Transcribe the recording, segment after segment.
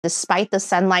Despite the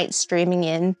sunlight streaming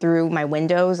in through my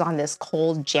windows on this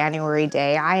cold January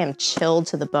day, I am chilled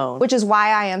to the bone, which is why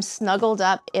I am snuggled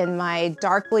up in my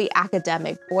darkly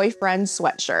academic boyfriend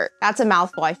sweatshirt. That's a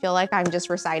mouthful. I feel like I'm just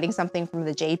reciting something from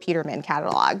the J. Peterman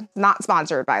catalog. Not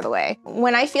sponsored, by the way.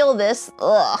 When I feel this,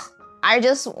 I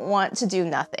just want to do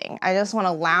nothing. I just want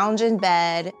to lounge in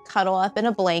bed, cuddle up in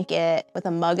a blanket with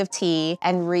a mug of tea,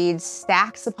 and read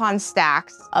stacks upon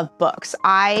stacks of books.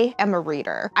 I am a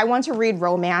reader. I want to read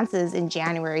romances in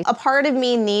January. A part of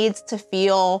me needs to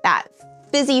feel that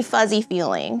fizzy, fuzzy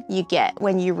feeling you get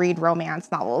when you read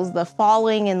romance novels, the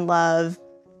falling in love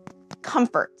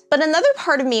comfort. But another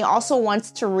part of me also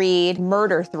wants to read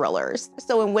murder thrillers.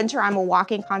 So in winter, I'm a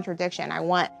walking contradiction. I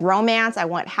want romance, I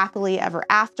want happily ever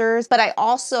afters, but I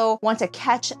also want to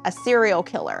catch a serial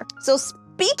killer. So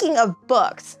speaking of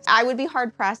books, I would be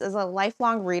hard-pressed as a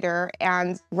lifelong reader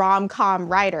and rom-com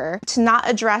writer to not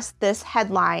address this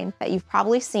headline that you've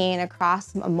probably seen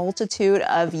across a multitude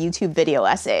of YouTube video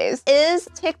essays. Is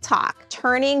TikTok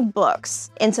turning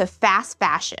books into fast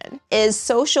fashion? Is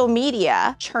social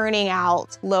media churning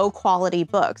out low-quality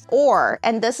books? Or,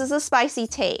 and this is a spicy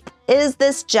take, is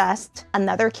this just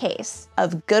another case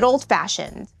of good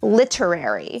old-fashioned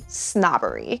literary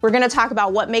snobbery? We're gonna talk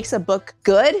about what makes a book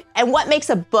good and what makes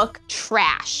a book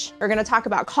trash. We're gonna talk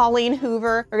about Colleen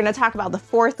Hoover. We're gonna talk about the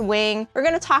Fourth Wing. We're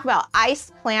gonna talk about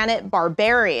Ice Planet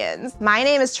Barbarians. My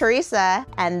name is Teresa,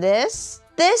 and this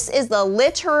is the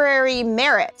literary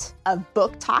merit of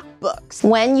BookTok books.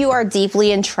 When you are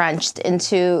deeply entrenched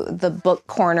into the book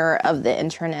corner of the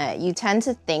internet, you tend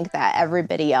to think that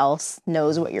everybody else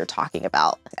knows what you're talking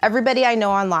about. Everybody I know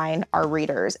online are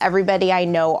readers. Everybody I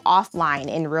know offline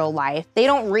in real life, they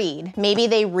don't read. Maybe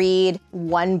they read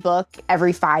one book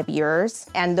every 5 years,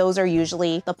 and those are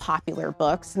usually the popular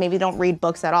books. Maybe they don't read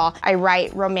books at all. I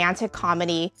write romantic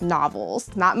comedy novels,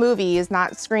 not movies,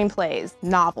 not screenplays,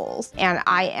 novels, and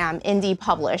I am indie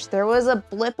published. There was a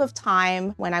blip of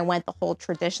time when I went the whole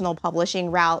traditional publishing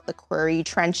route, the query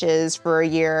trenches for a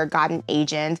year, got an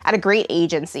agent, had a great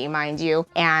agency, mind you,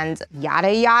 and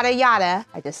yada, yada, yada,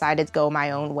 I decided to go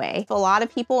my own way. A lot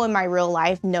of people in my real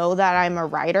life know that I'm a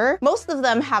writer. Most of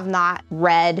them have not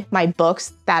read my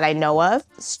books that I know of.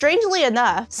 Strangely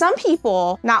enough, some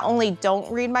people not only don't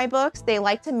read my books, they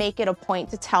like to make it a point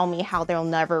to tell me how they'll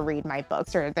never read my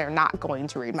books or they're not going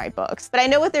to read my books. But I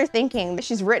know what they're thinking.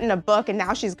 She's written a book and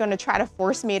now she's going to try to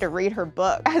force me to read her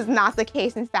book. That is not the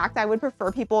case. In fact, I would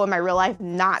prefer people in my real life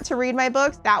not to read my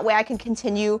books. That way I can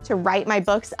continue to write my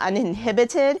books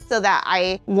uninhibited so that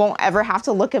I won't ever have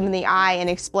to look them in the eye and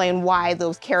explain why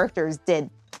those characters did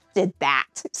that.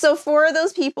 So for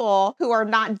those people who are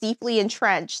not deeply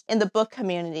entrenched in the book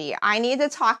community, I need to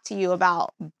talk to you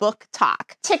about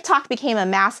BookTok. TikTok became a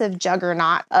massive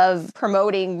juggernaut of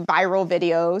promoting viral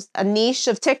videos. A niche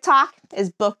of TikTok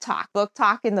is BookTok.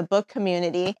 BookTok in the book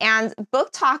community. And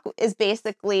BookTok is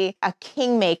basically a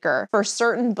kingmaker for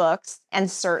certain books and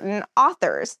certain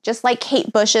authors. Just like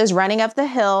Kate Bush's Running Up the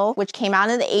Hill, which came out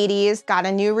in the 80s, got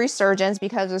a new resurgence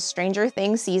because of Stranger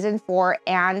Things Season 4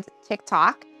 and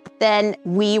TikTok. Then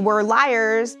We Were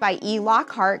Liars by E.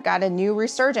 Lockhart got a new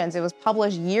resurgence. It was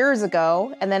published years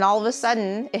ago, and then all of a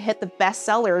sudden it hit the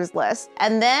bestsellers list.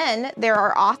 And then there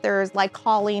are authors like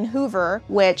Colleen Hoover,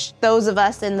 which those of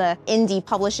us in the indie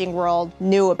publishing world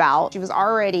knew about. She was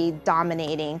already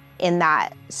dominating in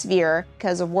that sphere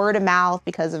because of word of mouth,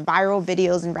 because of viral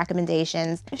videos and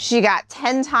recommendations. She got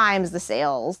 10 times the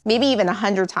sales, maybe even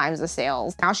 100 times the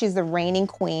sales. Now she's the reigning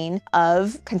queen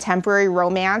of contemporary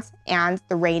romance and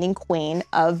the reigning queen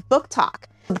of BookTok.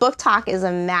 BookTok is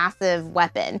a massive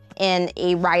weapon in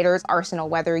a writer's arsenal,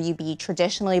 whether you be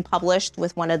traditionally published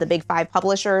with one of the big 5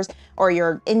 publishers or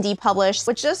you're indie published,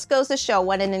 which just goes to show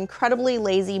what an incredibly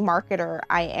lazy marketer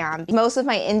I am. Most of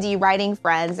my indie writing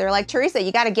friends, they're like, Teresa,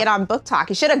 you gotta get on BookTok.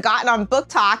 You should have gotten on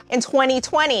BookTok in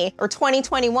 2020 or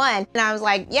 2021. And I was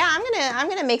like, yeah, I'm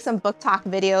gonna make some BookTok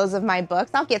videos of my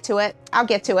books. I'll get to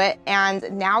it.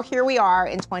 And now here we are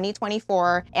in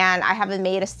 2024, and I haven't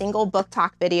made a single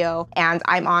BookTok video, and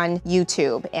I'm on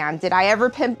YouTube. And did I ever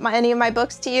pimp any of my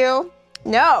books to you?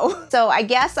 No. So I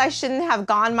guess I shouldn't have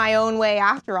gone my own way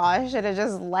after all. I should have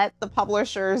just let the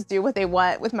publishers do what they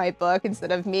want with my book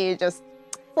instead of me just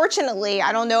Fortunately,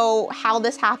 I don't know how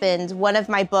this happened. One of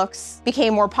my books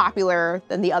became more popular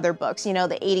than the other books. You know,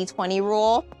 the 80-20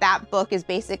 rule. That book is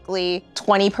basically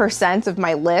 20% of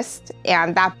my list,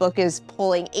 and that book is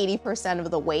pulling 80%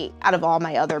 of the weight out of all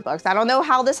my other books. I don't know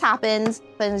how this happens,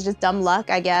 but it's just dumb luck,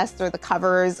 I guess, or the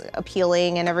covers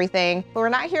appealing and everything. But we're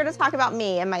not here to talk about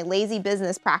me and my lazy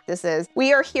business practices.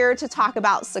 We are here to talk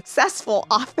about successful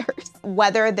authors.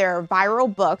 Whether their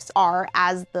viral books are,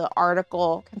 as the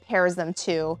article compares them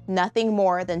to, nothing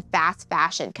more than fast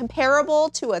fashion, comparable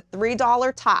to a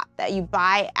 $3 top that you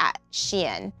buy at Shein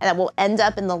and that will end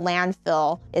up in the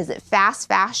landfill. Is it fast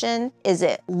fashion? Is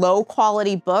it low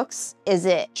quality books? Is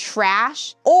it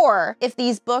trash? Or if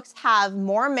these books have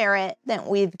more merit than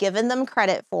we've given them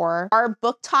credit for, are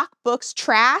BookTok books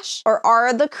trash? Or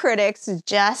are the critics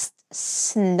just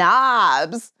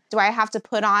snobs? Do I have to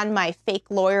put on my fake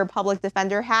lawyer public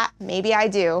defender hat? Maybe I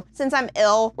do. Since I'm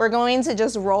ill, we're going to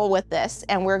just roll with this,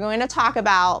 and we're going to talk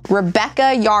about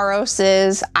Rebecca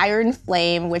Yaros's Iron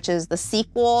Flame, which is the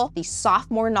sequel, the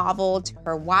sophomore novel to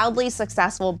her wildly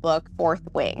successful book, Fourth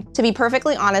Wing. To be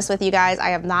perfectly honest with you guys, I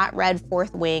have not read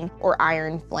Fourth Wing or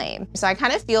Iron Flame. So I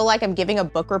kind of feel like I'm giving a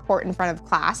book report in front of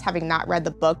class, having not read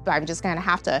the book, but I'm just gonna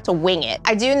have to wing it.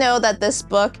 I do know that this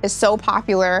book is so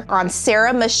popular on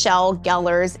Sarah Michelle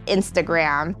Gellar's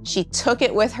Instagram. She took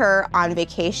it with her on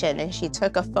vacation, and she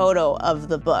took a photo of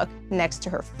the book next to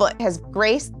her foot. It has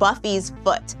graced Buffy's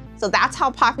foot. So that's how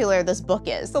popular this book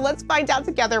is. So let's find out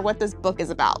together what this book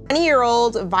is about.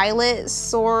 20-year-old Violet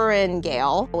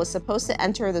Sorengale was supposed to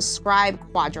enter the scribe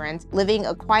quadrant, living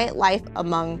a quiet life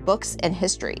among books and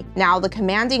history. Now, the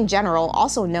commanding general,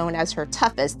 also known as her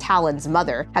toughest, Talon's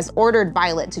mother, has ordered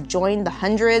Violet to join the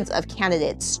hundreds of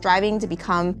candidates striving to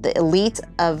become the elite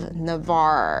of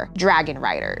Navarre dragon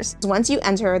riders. Once you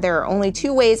enter, there are only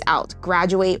two ways out: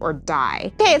 graduate or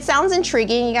die. Okay, it sounds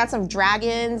intriguing. You got some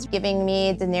dragons giving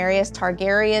me Daenerys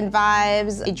Targaryen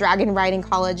vibes, a dragon riding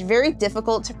college, very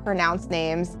difficult to pronounce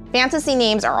names. Fantasy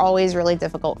names are always really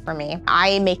difficult for me.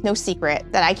 I make no secret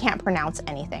that I can't pronounce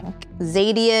anything.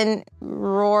 Xaden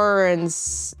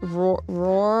Rorson?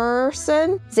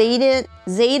 Xaden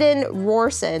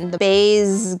Rorson, the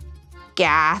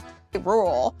Baysgath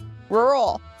Rural.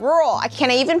 I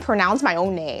can't even pronounce my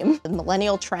own name. The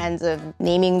millennial trends of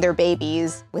naming their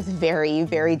babies with very,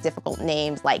 very difficult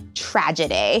names like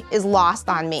tragedy is lost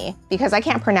on me because I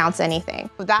can't pronounce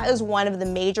anything. But that is one of the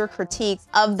major critiques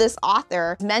of this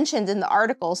author mentioned in the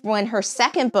articles when her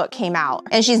second book came out,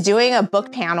 and she's doing a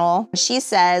book panel. She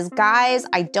says, "Guys,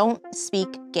 I don't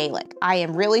speak Gaelic. I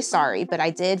am really sorry, but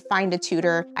I did find a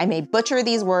tutor. I may butcher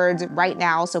these words right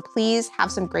now, so please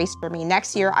have some grace for me.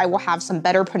 Next year, I will have some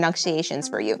better pronunciations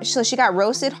for you." So she got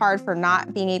roasted hard for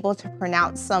not being able to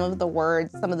pronounce some of the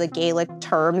words, some of the Gaelic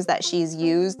terms that she's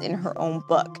used in her own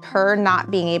book. Her not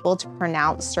being able to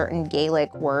pronounce certain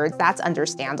Gaelic words, that's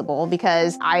understandable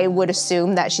because I would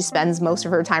assume that she spends most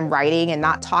of her time writing and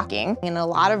not talking. And a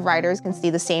lot of writers can see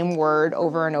the same word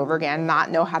over and over again,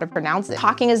 not know how to pronounce it.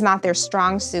 Talking is not their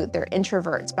strong suit. They're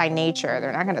introverts by nature.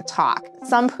 They're not gonna talk.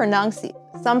 Some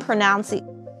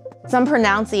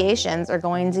pronunciations are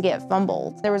going to get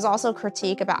fumbled. There was also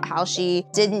critique about how she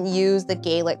didn't use the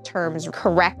Gaelic terms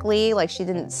correctly, like she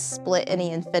didn't split any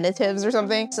infinitives or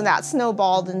something. So that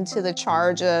snowballed into the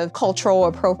charge of cultural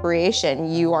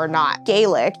appropriation. You are not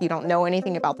Gaelic, you don't know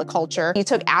anything about the culture. You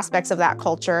took aspects of that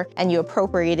culture and you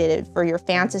appropriated it for your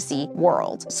fantasy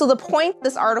world. So the point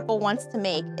this article wants to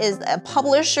make is that a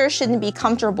publisher shouldn't be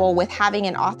comfortable with having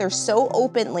an author so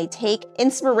openly take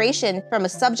inspiration from a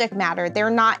subject matter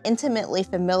they're not intimately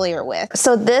familiar with.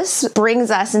 So this brings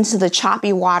us into the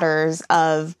choppy waters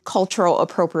of cultural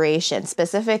appropriation,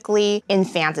 specifically in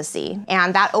fantasy.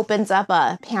 And that opens up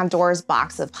a Pandora's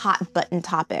box of hot button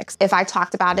topics. If I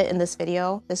talked about it in this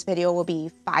video will be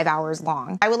 5 hours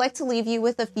long. I would like to leave you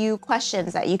with a few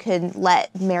questions that you can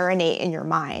let marinate in your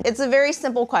mind. It's a very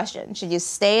simple question. Should you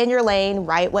stay in your lane,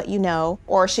 write what you know,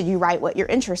 or should you write what you're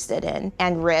interested in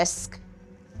and risk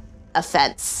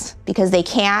offense? Because they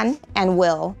can and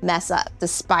will mess up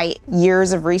despite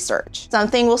years of research.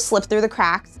 Something will slip through the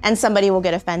cracks and somebody will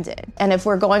get offended. And if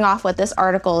we're going off what this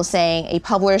article is saying, a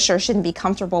publisher shouldn't be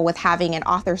comfortable with having an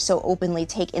author so openly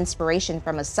take inspiration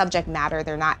from a subject matter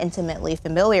they're not intimately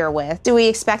familiar with. Do we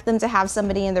expect them to have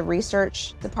somebody in the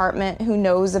research department who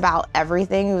knows about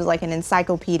everything, who's like an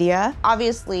encyclopedia?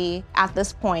 Obviously, at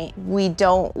this point, we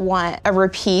don't want a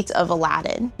repeat of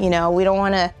Aladdin. You know, we don't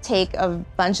want to take a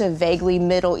bunch of vaguely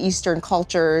Middle Eastern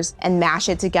cultures and mash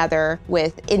it together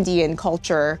with Indian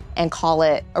culture and call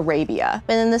it Arabia.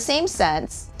 But in the same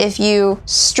sense, if you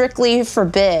strictly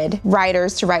forbid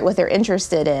writers to write what they're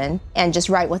interested in and just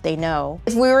write what they know,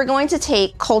 if we were going to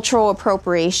take cultural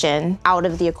appropriation out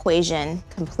of the equation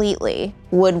completely,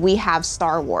 would we have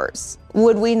Star Wars?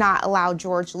 Would we not allow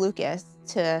George Lucas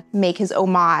to make his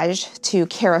homage to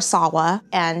Kurosawa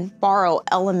and borrow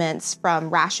elements from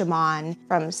Rashomon,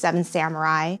 from Seven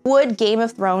Samurai? Would Game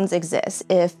of Thrones exist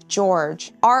if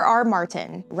George R.R.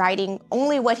 Martin, writing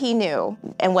only what he knew,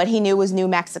 and what he knew was New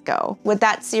Mexico, would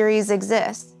that series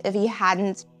exist if he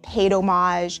hadn't paid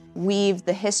homage, weaved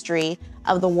the history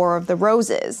of the War of the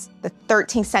Roses, the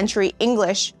 13th century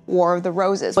English War of the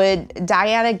Roses? Would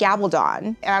Diana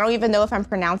Gabaldon, and I don't even know if I'm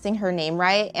pronouncing her name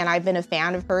right, and I've been a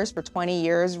fan of hers for 20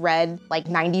 years, read like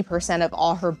 90% of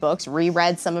all her books,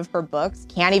 reread some of her books,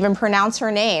 can't even pronounce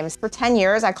her name. For 10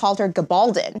 years, I called her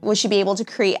Gabaldon. Would she be able to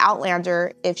create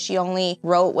Outlander if she only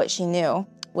wrote what she knew,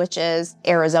 which is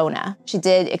Arizona? She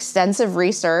did extensive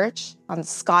research on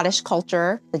Scottish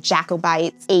culture, the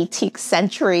Jacobites, 18th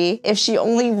century. If she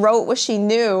only wrote what she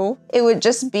knew, it would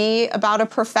just be about a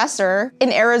professor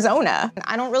in Arizona.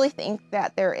 I don't really think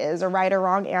that there is a right or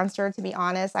wrong answer, to be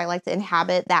honest. I like to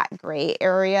inhabit that gray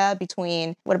area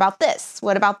between what about this?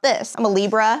 What about this? I'm a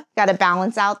Libra, gotta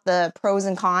balance out the pros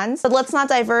and cons. But let's not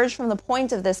diverge from the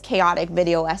point of this chaotic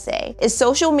video essay. Is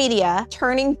social media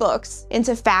turning books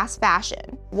into fast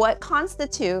fashion? What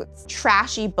constitutes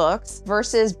trashy books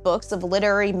versus books of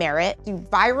literary merit? Do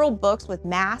viral books with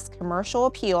mass commercial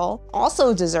appeal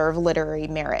also deserve literary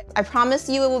merit? I promise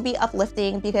you it will be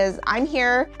uplifting, because I'm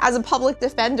here as a public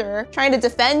defender trying to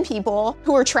defend people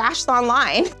who are trashed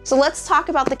online. So let's talk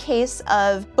about the case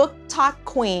of BookTok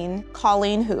queen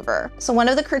Colleen Hoover. So one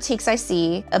of the critiques I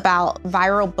see about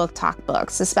viral BookTok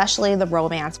books, especially the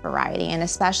romance variety, and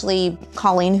especially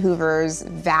Colleen Hoover's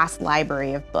vast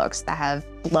library of books that have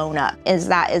blown up, is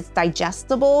that it's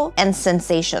digestible and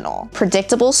sensational.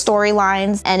 Predictable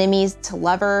storylines, enemies to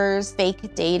lovers,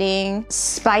 fake dating,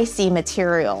 spicy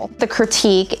material. The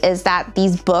critique is that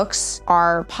these books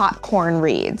are popcorn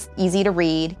reads, easy to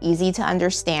read, easy to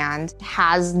understand,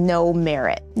 has no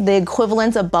merit. The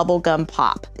equivalent of bubblegum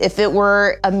pop. If it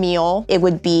were a meal, it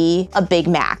would be a Big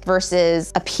Mac,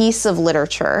 versus a piece of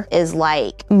literature is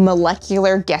like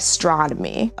molecular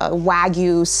gastronomy, a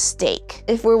Wagyu steak.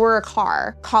 If we were a car,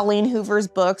 Colleen Hoover's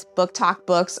books, BookTok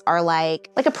books, are like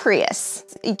a Prius.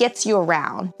 It gets you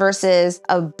around, versus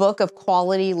a book of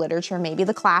quality literature, maybe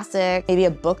the classic, maybe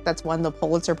a book that's won the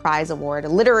Pulitzer Prize Award, a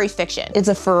literary fiction. It's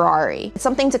a Ferrari. It's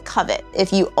something to covet.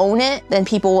 If you own it, then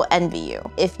people will envy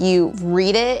you. If you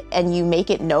read it and you make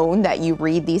it known that you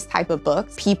read these type of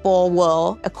books, people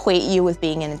will equate you with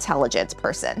being an intelligent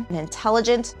person, an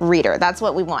intelligent reader. That's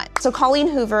what we want. So Colleen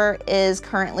Hoover is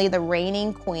currently the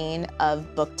reigning queen of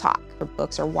BookTok. Her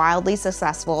books are wildly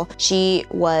successful. She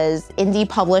was indie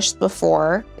published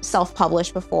before,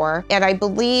 self-published before, and I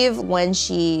believe when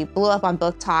she blew up on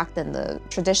BookTok, then the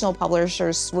traditional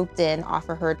publishers swooped in,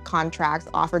 offered her contracts,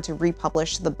 offered to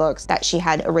republish the books that she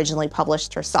had originally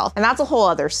published herself. And that's a whole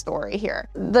other story here.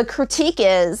 The critique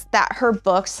is that her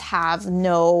books have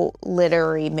no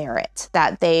literary merit,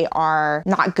 that they are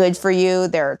not good for you,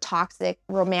 they're toxic,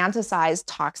 romanticized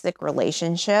toxic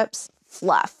relationships,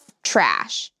 fluff,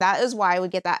 trash. That is why we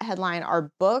get that headline, are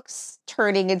books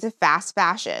turning into fast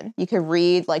fashion? You could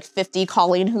read like 50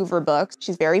 Colleen Hoover books.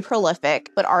 She's very prolific,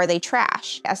 but are they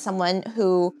trash? As someone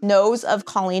who knows of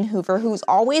Colleen Hoover, who's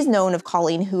always known of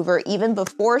Colleen Hoover even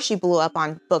before she blew up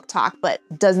on BookTok, but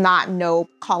does not know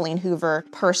Colleen Hoover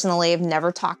personally, I've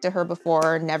never talked to her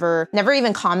before, never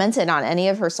even commented on any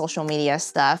of her social media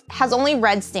stuff, has only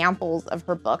read samples of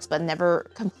her books, but never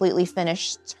completely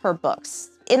finished her books.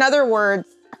 In other words,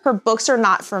 her books are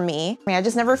not for me. I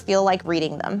just never feel like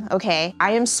reading them, okay?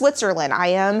 I am Switzerland. I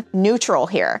am neutral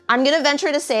here. I'm gonna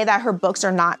venture to say that her books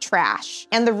are not trash.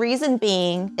 And the reason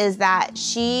being is that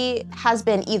she has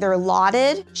been either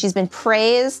lauded, she's been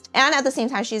praised, and at the same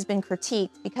time, she's been critiqued,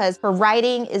 because her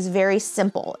writing is very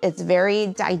simple. It's very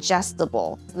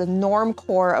digestible. The norm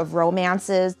core of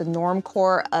romances, the norm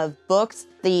core of books,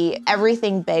 the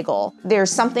everything bagel.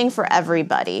 There's something for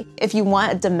everybody. If you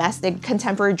want a domestic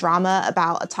contemporary drama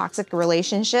about a toxic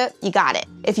relationship, you got it.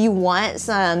 If you want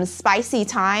some spicy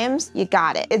times, you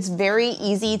got it. It's very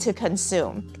easy to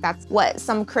consume. That's what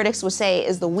some critics would say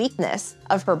is the weakness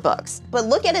of her books. But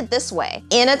look at it this way.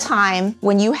 In a time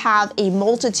when you have a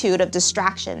multitude of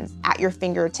distractions at your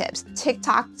fingertips,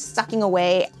 TikTok sucking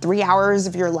away 3 hours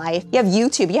of your life, you have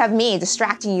YouTube, you have me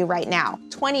distracting you right now,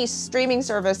 20 streaming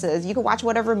services, you can watch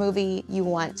whatever movie you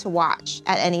want to watch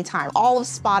at any time, all of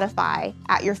Spotify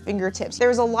at your fingertips.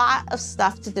 There's a lot of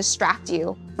stuff to distract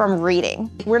you from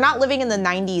reading. We're not living in the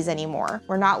 90s anymore.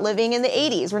 We're not living in the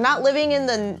 80s. We're not living in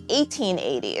the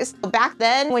 1880s. Back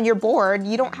then, when you're bored,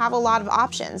 you don't have a lot of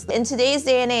options. In today's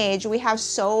day and age, we have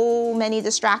so many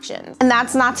distractions. And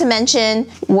that's not to mention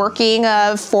working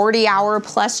a 40-hour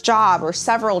plus job or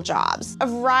several jobs, a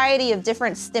variety of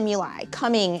different stimuli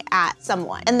coming at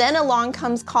someone. And then along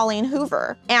comes Colleen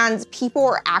Hoover, and people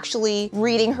are actually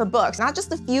reading her books. Not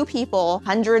just a few people,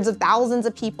 hundreds of thousands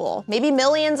of people, maybe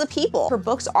millions of people. Her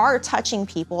books are touching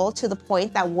people to the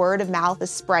point that word of mouth is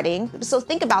spreading. So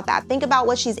think about that. Think about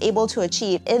what she's able to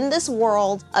achieve. In this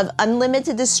world of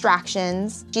unlimited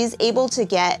distractions, she's able to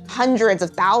get hundreds of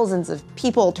thousands of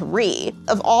people to read.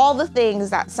 Of all the things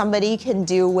that somebody can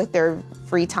do with their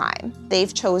free time,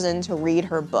 they've chosen to read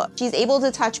her book. She's able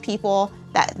to touch people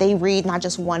that they read not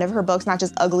just one of her books, not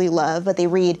just Ugly Love, but they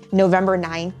read November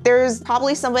 9th. There's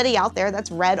probably somebody out there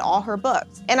that's read all her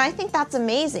books. And I think that's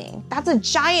amazing. That's a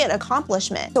giant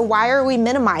accomplishment. So why are we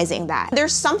minimizing that?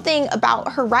 There's something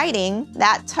about her writing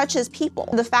that touches people.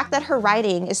 The fact that her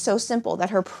writing is so simple, that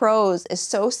her prose is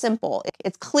so simple,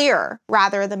 it's clear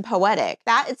rather than poetic.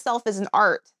 That itself is an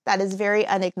art that is very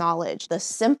unacknowledged. The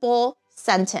simple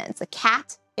sentence, a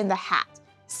cat in the hat.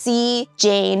 See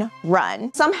Jane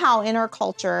run. Somehow in our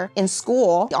culture, in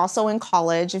school, also in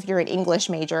college, if you're an English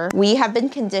major, we have been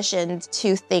conditioned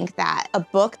to think that a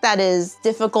book that is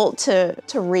difficult to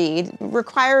read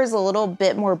requires a little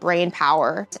bit more brain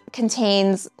power,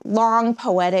 contains long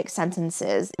poetic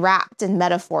sentences wrapped in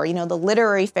metaphor, you know, the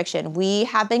literary fiction. We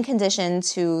have been conditioned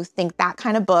to think that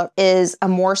kind of book is a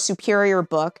more superior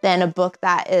book than a book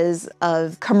that is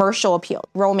of commercial appeal.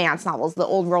 Romance novels, the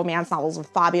old romance novels with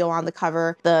Fabio on the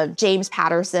cover, the James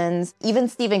Pattersons, even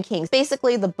Stephen King.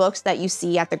 Basically the books that you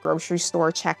see at the grocery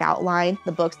store checkout line,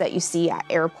 the books that you see at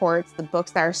airports, the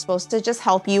books that are supposed to just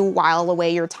help you while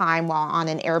away your time while on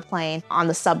an airplane, on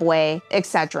the subway,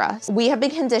 etc. We have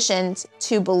been conditioned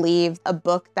to believe a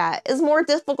book that is more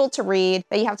difficult to read,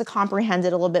 that you have to comprehend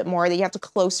it a little bit more, that you have to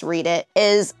close read it,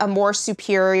 is a more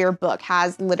superior book,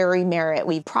 has literary merit.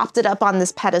 We've propped it up on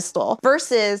this pedestal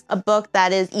versus a book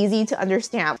that is easy to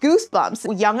understand.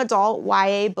 Goosebumps, young adult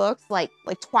YA books like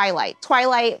Twilight.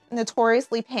 Twilight,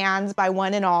 notoriously panned by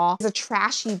one and all, is a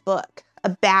trashy book, a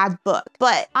bad book.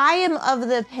 But I am of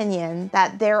the opinion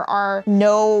that there are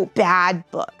no bad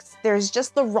books. There's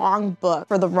just the wrong book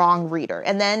for the wrong reader.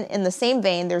 And then in the same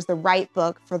vein, there's the right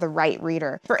book for the right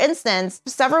reader. For instance,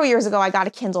 several years ago, I got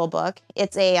a Kindle book.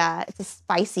 It's a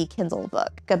spicy Kindle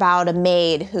book about a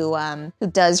maid who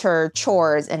does her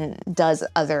chores and does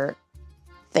other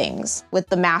things with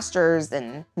the masters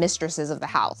and mistresses of the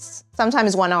house.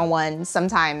 Sometimes one-on-one,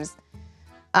 sometimes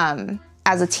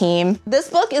as a team. This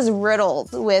book is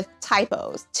riddled with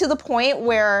typos to the point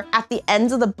where at the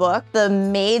end of the book, the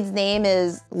maid's name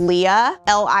is Leah,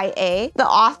 L-I-A. The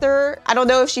author, I don't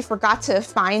know if she forgot to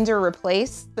find or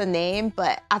replace the name,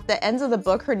 but at the end of the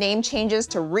book, her name changes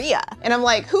to Rhea. And I'm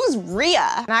like, who's Rhea?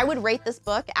 And I would rate this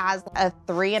book as a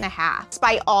 3.5.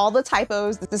 Despite all the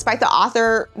typos, despite the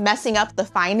author messing up the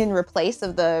find and replace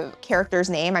of the character's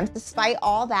name, despite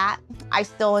all that, I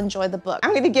still enjoy the book.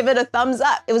 I'm gonna give it a thumbs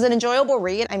up. It was an enjoyable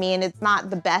read. I mean, it's not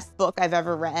the best book I've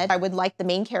ever read. I would like the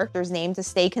main character's name to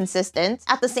stay consistent.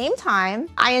 At the same time,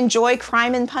 I enjoy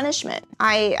Crime and Punishment.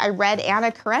 I read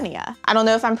Anna Karenina. I don't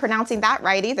know if I'm pronouncing that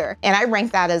right either. And I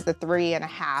rank that as the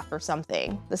 3.5 or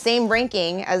something. The same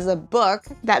ranking as a book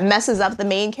that messes up the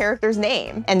main character's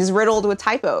name and is riddled with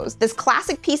typos. This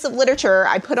classic piece of literature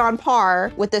I put on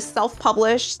par with this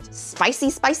self-published,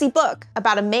 spicy book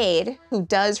about a maid who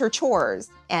does her chores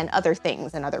and other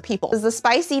things and other people. Does the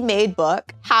spicy maid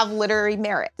book have literary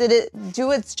merit? Did it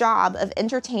do its job of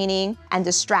entertaining and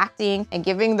distracting and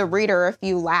giving the reader a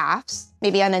few laughs?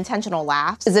 Maybe unintentional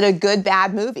laughs? Is it a good,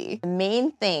 bad movie? The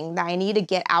main thing that I need to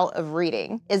get out of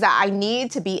reading is that I need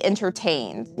to be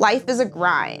entertained. Life is a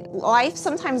grind. Life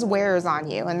sometimes wears on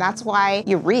you, and that's why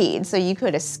you read, so you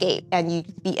could escape and you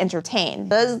could be entertained.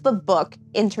 Does the book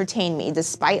entertain me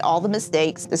despite all the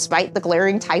mistakes, despite the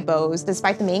glaring typos,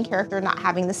 despite the main character not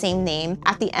having having the same name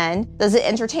at the end. Does it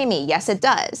entertain me? Yes, it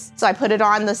does. So I put it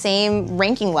on the same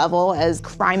ranking level as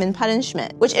Crime and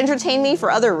Punishment, which entertained me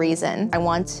for other reasons. I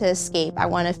want to escape. I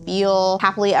want to feel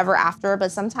happily ever after,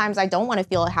 but sometimes I don't want to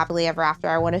feel happily ever after.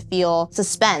 I want to feel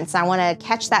suspense. I want to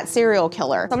catch that serial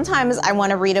killer. Sometimes I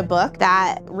want to read a book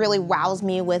that really wows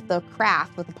me with the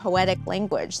craft, with the poetic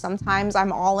language. Sometimes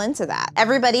I'm all into that.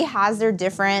 Everybody has their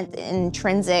different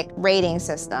intrinsic rating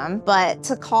system, but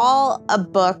to call a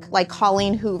book like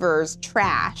Colleen Hoover's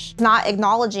trash, not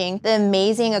acknowledging the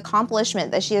amazing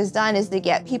accomplishment that she has done is to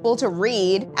get people to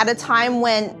read at a time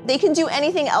when they can do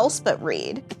anything else but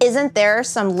read. Isn't there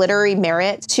some literary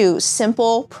merit to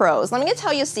simple prose? Let me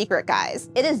tell you a secret, guys.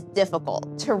 It is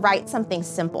difficult to write something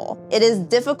simple. It is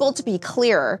difficult to be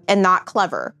clear and not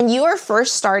clever. When you are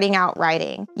first starting out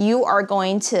writing, you are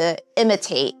going to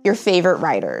imitate your favorite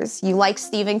writers. You like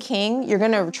Stephen King, you're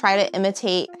gonna try to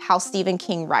imitate how Stephen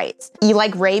King writes. You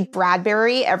like Ray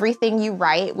Bradbury, everything you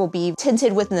write will be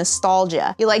tinted with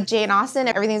nostalgia. You like Jane Austen,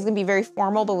 everything's gonna be very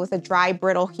formal but with a dry,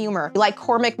 brittle humor. You like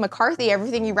Cormac McCarthy,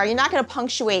 everything you write, you're not gonna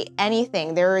punctuate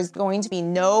anything. There is going to be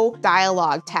no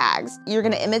dialogue tags. You're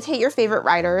gonna imitate your favorite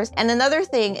writers. And another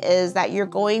thing is that you're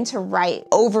going to write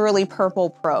overly purple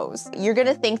prose. You're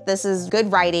gonna think this is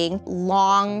good writing,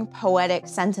 long poetic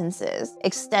sentences,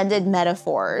 extended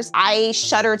metaphors. I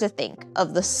shudder to think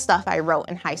of the stuff I wrote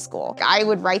in high school. I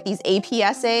would write these AP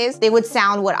essays. They would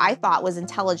sound what I thought was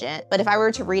intelligent, but if I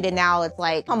were to read it now, it's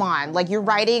like, come on, like you're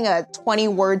writing a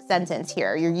 20-word sentence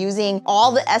here. You're using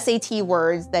all the SAT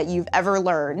words that you've ever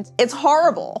learned. It's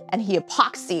horrible. And he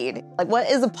epoxied. Like, what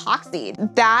is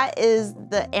epoxied? That is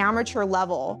the amateur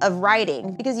level of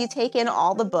writing because you take in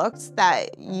all the books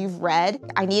that you've read.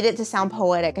 I need it to sound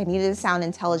poetic. I need it to sound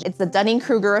intelligent. It's the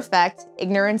Dunning-Kruger effect.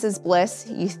 Ignorance is bliss.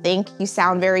 You think you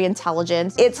sound very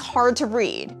intelligent. It's hard to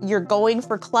read. You're going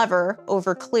for clever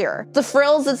over clear. The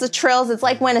frills, it's the trills. It's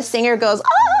like when a singer goes,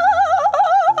 ah!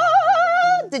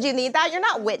 Did you need that? You're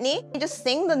not Whitney. You just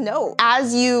sing the note.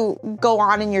 As you go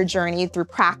on in your journey through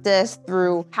practice,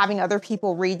 through having other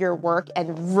people read your work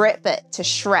and rip it to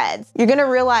shreds, you're gonna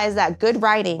realize that good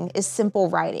writing is simple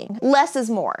writing. Less is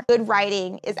more. Good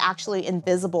writing is actually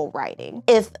invisible writing.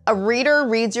 If a reader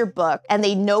reads your book and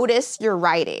they notice your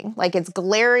writing, like it's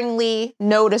glaringly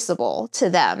noticeable to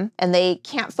them and they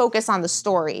can't focus on the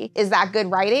story, is that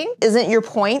good writing? Isn't your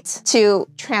point to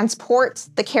transport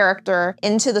the character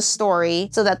into the story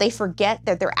so that they forget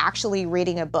that they're actually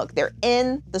reading a book? They're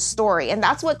in the story. And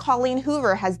that's what Colleen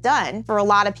Hoover has done for a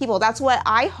lot of people. That's what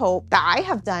I hope that I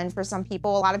have done for some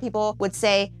people. A lot of people would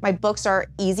say my books are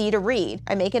easy to read.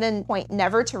 I make it a point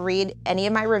never to read any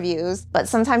of my reviews, but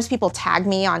sometimes people tag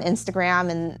me on Instagram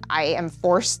and I am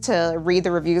forced to read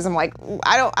the reviews. I'm like,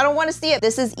 I don't want to see it.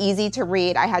 This is easy to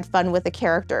read. I had fun with the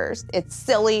characters. It's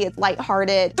silly, it's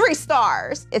lighthearted. 3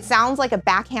 stars. It sounds like a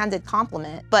backhanded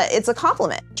compliment, but it's a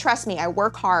compliment. Trust me, I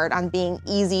work hard on being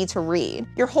easy to read.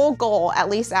 Your whole goal, at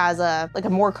least as a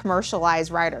more commercialized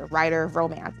writer of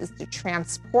romance, is to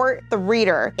transport the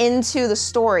reader into the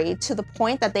story to the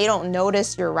point that they don't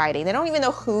notice your writing. They don't even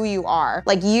know who you are.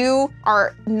 Like, you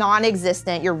are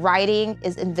non-existent. Your writing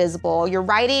is invisible. Your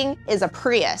writing is a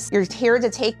Prius. You're here to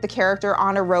take the character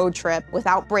on a road trip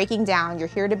without breaking down. You're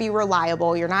here to be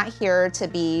reliable. You're not here to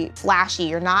be flashy.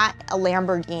 You're not a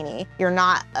Lamborghini. You're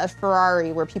not a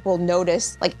Ferrari where people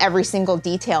notice like every single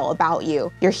detail about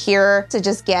you. You're here to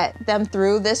just get them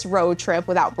through this road trip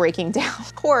without breaking down.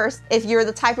 Of course, if you're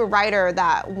the type of writer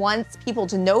that wants people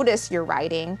to notice your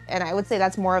writing, and I would say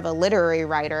that's more of a literary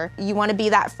writer, you want to be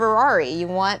that Ferrari. You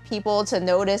want people to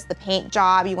notice the paint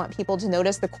job. You want people to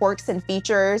notice the quirks and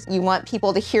features. You want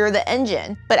people to hear the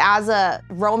engine. But as a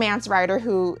romance writer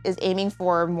who is aiming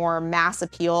for more mass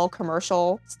appeal,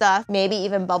 commercial stuff, maybe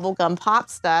even bubblegum pop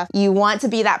stuff, you want to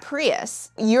be that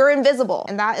Prius. You're invisible.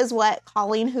 And that is what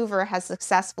Colleen Hoover has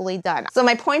successfully done. So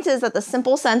my point is that the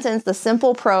simple sentence, the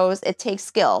simple prose, it takes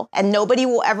skill, and nobody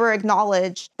will ever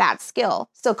acknowledge that skill.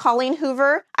 So Colleen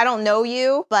Hoover, I don't know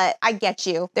you, but I get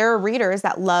you. There are readers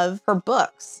that love her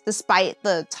books, despite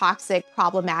the toxic,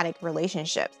 problematic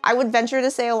relationships. I would venture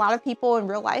to say a lot of people in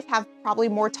real life have probably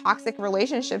more toxic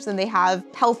relationships than they have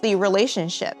healthy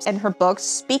relationships, and her books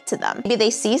speak to them. Maybe they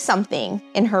see something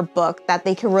in her book that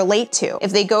they can relate to.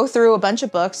 If they go through a bunch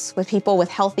of books with people with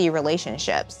healthy relationships,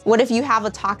 relationships? What if you have a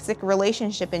toxic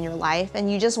relationship in your life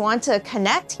and you just want to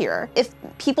connect here? If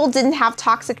people didn't have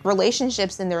toxic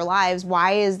relationships in their lives,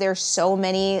 why is there so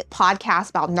many podcasts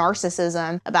about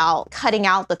narcissism, about cutting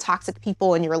out the toxic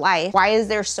people in your life? Why is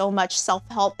there so much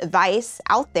self-help advice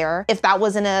out there if that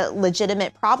wasn't a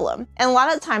legitimate problem? And a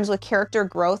lot of times with character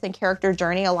growth and character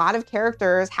journey, a lot of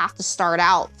characters have to start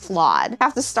out flawed,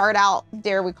 have to start out,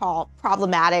 dare we call,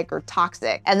 problematic or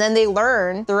toxic. And then they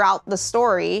learn throughout the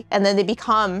story, and then they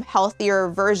become healthier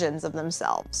versions of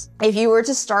themselves. If you were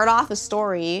to start off a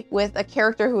story with a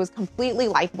character who is completely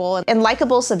likable, and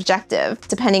likable subjective,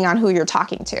 depending on who you're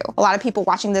talking to. A lot of people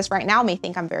watching this right now may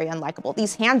think I'm very unlikable.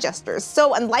 These hand gestures,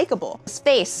 so unlikable. This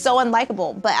face, so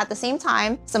unlikable. But at the same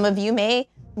time, some of you may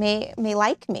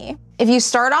like me. If you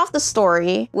start off the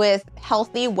story with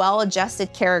healthy,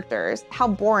 well-adjusted characters, how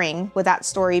boring would that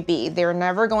story be? They're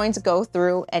never going to go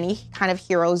through any kind of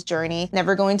hero's journey,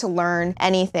 never going to learn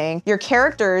anything. Your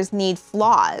characters need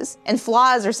flaws, and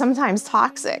flaws are sometimes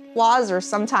toxic. Flaws are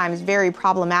sometimes very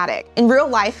problematic. In real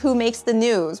life, who makes the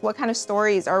news? What kind of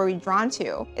stories are we drawn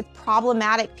to? It's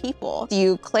problematic people. Do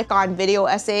you click on video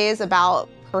essays about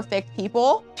perfect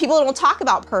people? People don't talk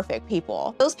about perfect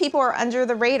people. Those people are under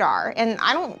the radar, and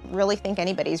I don't really think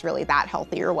anybody's really that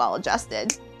healthy or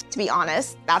well-adjusted, to be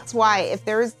honest. That's why if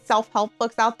there's self-help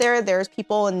books out there, there's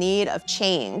people in need of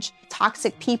change.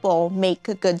 Toxic people make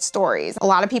good stories. A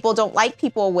lot of people don't like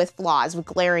people with flaws, with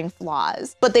glaring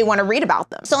flaws, but they want to read about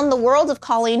them. So in the world of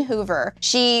Colleen Hoover,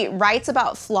 she writes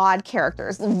about flawed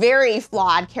characters, very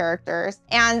flawed characters,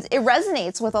 and it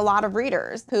resonates with a lot of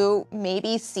readers who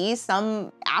maybe see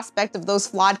some aspect of those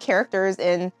flawed characters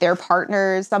in their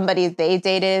partners, somebody they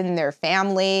dated, in their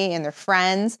family, and their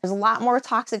friends. There's a lot more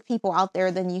toxic people out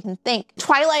there than you can think.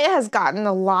 Twilight has gotten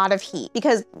a lot of heat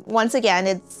because, once again,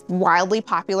 it's wildly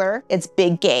popular. It's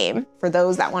big game for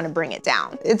those that want to bring it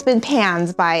down. It's been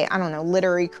panned by, I don't know,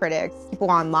 literary critics,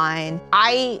 people online.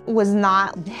 I was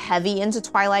not heavy into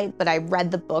Twilight, but I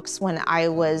read the books when I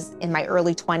was in my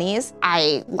early 20s.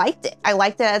 I liked it. I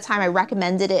liked it at a time. I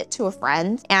recommended it to a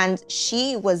friend, and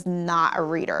she was not a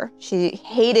reader. She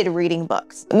hated reading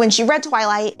books. When she read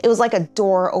Twilight, it was like a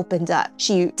door opened up.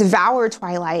 She devoured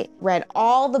Twilight, read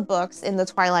all the books in the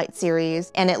Twilight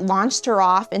series, and it launched her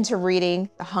off into reading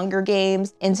The Hunger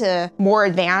Games, into more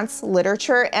advanced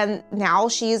literature, and now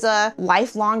she's a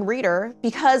lifelong reader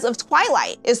because of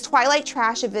Twilight. Is Twilight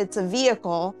trash if it's a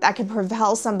vehicle that can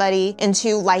propel somebody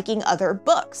into liking other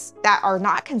books that are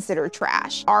not considered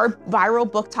trash? Are viral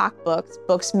BookTok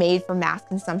books made for mass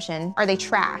consumption, are they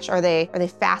trash? Are they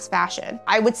fast fashion?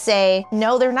 I would say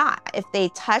no, they're not. If they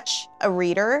touch a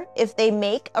reader, if they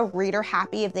make a reader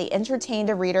happy, if they entertained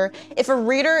a reader, if a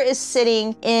reader is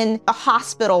sitting in a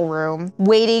hospital room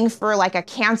waiting for like a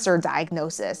cancer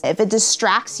diagnosis, if it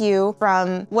distracts you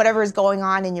from whatever is going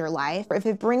on in your life, or if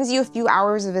it brings you a few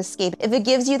hours of escape, if it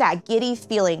gives you that giddy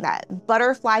feeling, that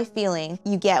butterfly feeling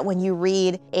you get when you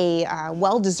read a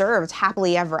well-deserved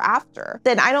happily ever after,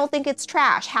 then I don't think it's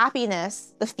trash.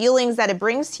 Happiness, the feelings that it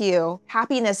brings to you,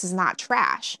 happiness is not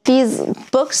trash. These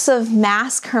books of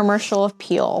mass commercial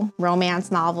appeal,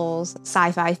 romance novels,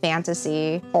 sci-fi,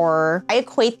 fantasy, horror, I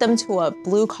equate them to a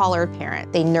blue-collar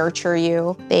parent. They nurture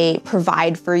you, they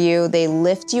provide for you, they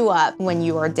lift you up when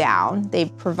you are down. They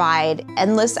provide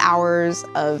endless hours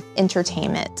of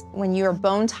entertainment. When you are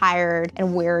bone tired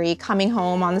and weary coming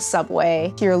home on the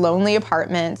subway to your lonely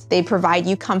apartment, they provide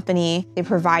you company, they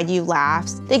provide you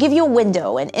laughs, they give you a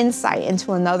window and insight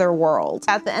into another world.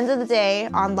 At the end of the day,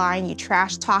 online, you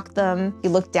trash talk them, you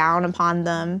look down upon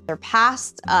them. They're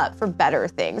passed up for better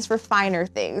things, for finer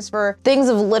things, for things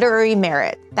of literary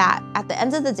merit that at the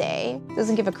end of the day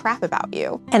doesn't give a crap about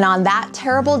you. And on that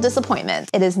terrible disappointment,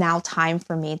 it is now time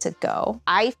for me to go.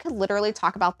 I could literally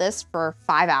talk about this for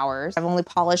 5 hours. I've only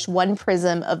polished one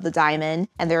prism of the diamond,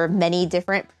 and there are many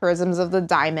different prisms of the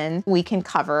diamond we can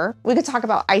cover. We could talk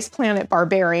about Ice Planet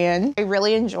Barbarian. I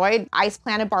really enjoyed Ice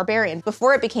Planet Barbarian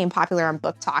before it became popular on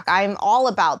BookTok. I'm all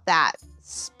about that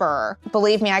spur.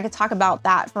 Believe me, I could talk about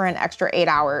that for an extra 8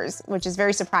 hours, which is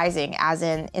very surprising, as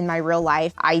in my real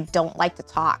life, I don't like to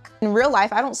talk. In real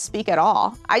life, I don't speak at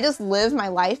all. I just live my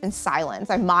life in silence.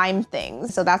 I mime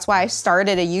things. So that's why I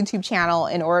started a YouTube channel,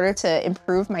 in order to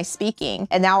improve my speaking.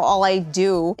 And now all I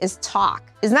do is talk.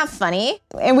 Isn't that funny?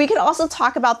 And we could also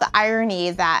talk about the irony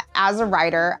that as a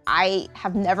writer, I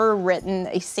have never written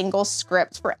a single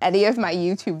script for any of my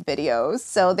YouTube videos.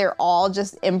 So they're all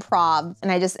just improv,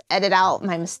 and I just edit out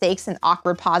my mistakes and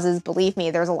awkward pauses. Believe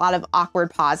me, there's a lot of awkward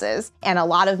pauses and a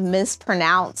lot of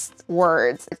mispronounced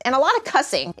words and a lot of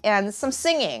cussing and some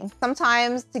singing.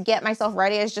 Sometimes to get myself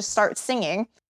ready, I just start singing.